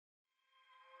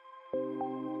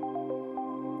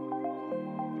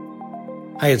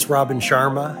Hi, it's Robin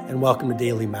Sharma, and welcome to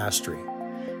Daily Mastery.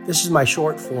 This is my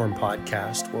short form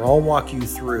podcast where I'll walk you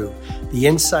through the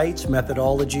insights,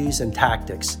 methodologies, and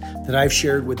tactics that I've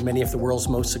shared with many of the world's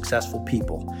most successful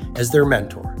people as their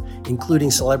mentor,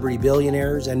 including celebrity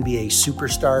billionaires, NBA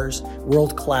superstars,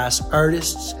 world-class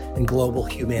artists, and global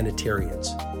humanitarians.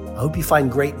 I hope you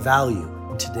find great value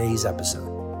in today's episode.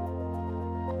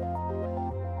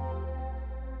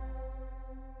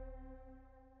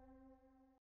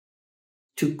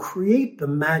 To create the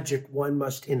magic, one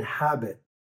must inhabit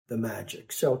the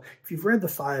magic. So if you've read the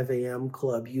 5 a.m.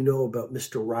 Club, you know about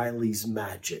Mr. Riley's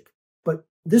magic. But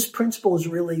this principle is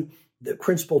really the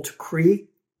principle to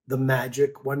create the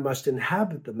magic, one must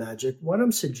inhabit the magic. What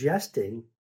I'm suggesting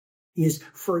is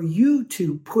for you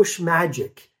to push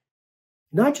magic,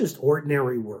 not just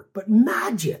ordinary work, but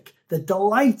magic that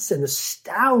delights and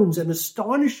astounds and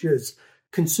astonishes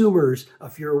consumers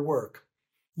of your work.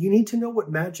 You need to know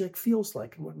what magic feels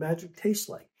like and what magic tastes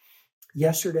like.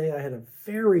 Yesterday, I had a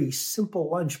very simple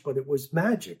lunch, but it was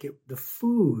magic. The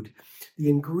food, the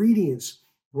ingredients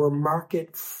were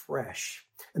market fresh.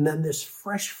 And then this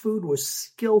fresh food was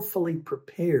skillfully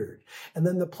prepared. And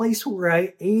then the place where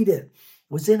I ate it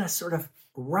was in a sort of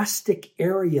rustic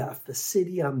area of the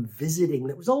city I'm visiting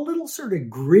that was a little sort of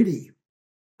gritty,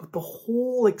 but the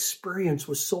whole experience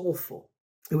was soulful.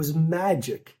 It was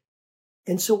magic.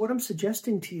 And so what I'm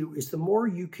suggesting to you is the more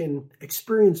you can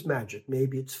experience magic,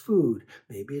 maybe it's food,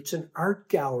 maybe it's an art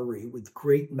gallery with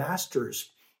great masters,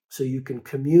 so you can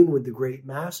commune with the great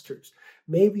masters.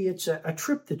 Maybe it's a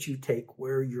trip that you take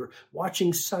where you're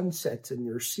watching sunsets and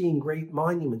you're seeing great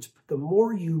monuments. But the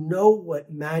more you know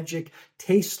what magic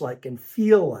tastes like and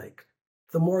feel like,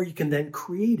 the more you can then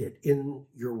create it in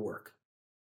your work.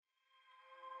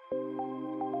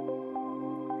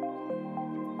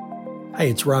 Hi,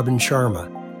 it's Robin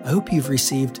Sharma. I hope you've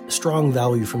received strong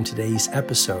value from today's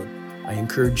episode. I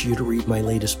encourage you to read my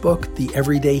latest book, The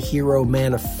Everyday Hero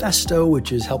Manifesto,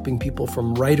 which is helping people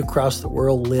from right across the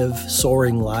world live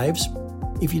soaring lives.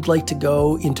 If you'd like to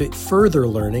go into further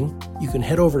learning, you can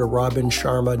head over to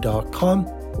robinsharma.com,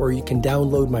 where you can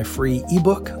download my free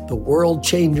ebook, The World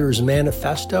Changers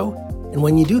Manifesto. And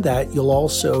when you do that, you'll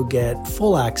also get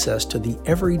full access to the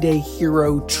Everyday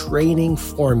Hero Training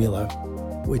Formula,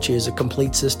 which is a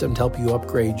complete system to help you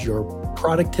upgrade your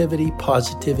productivity,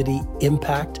 positivity,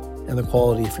 impact, and the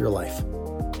quality of your life.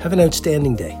 Have an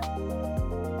outstanding day.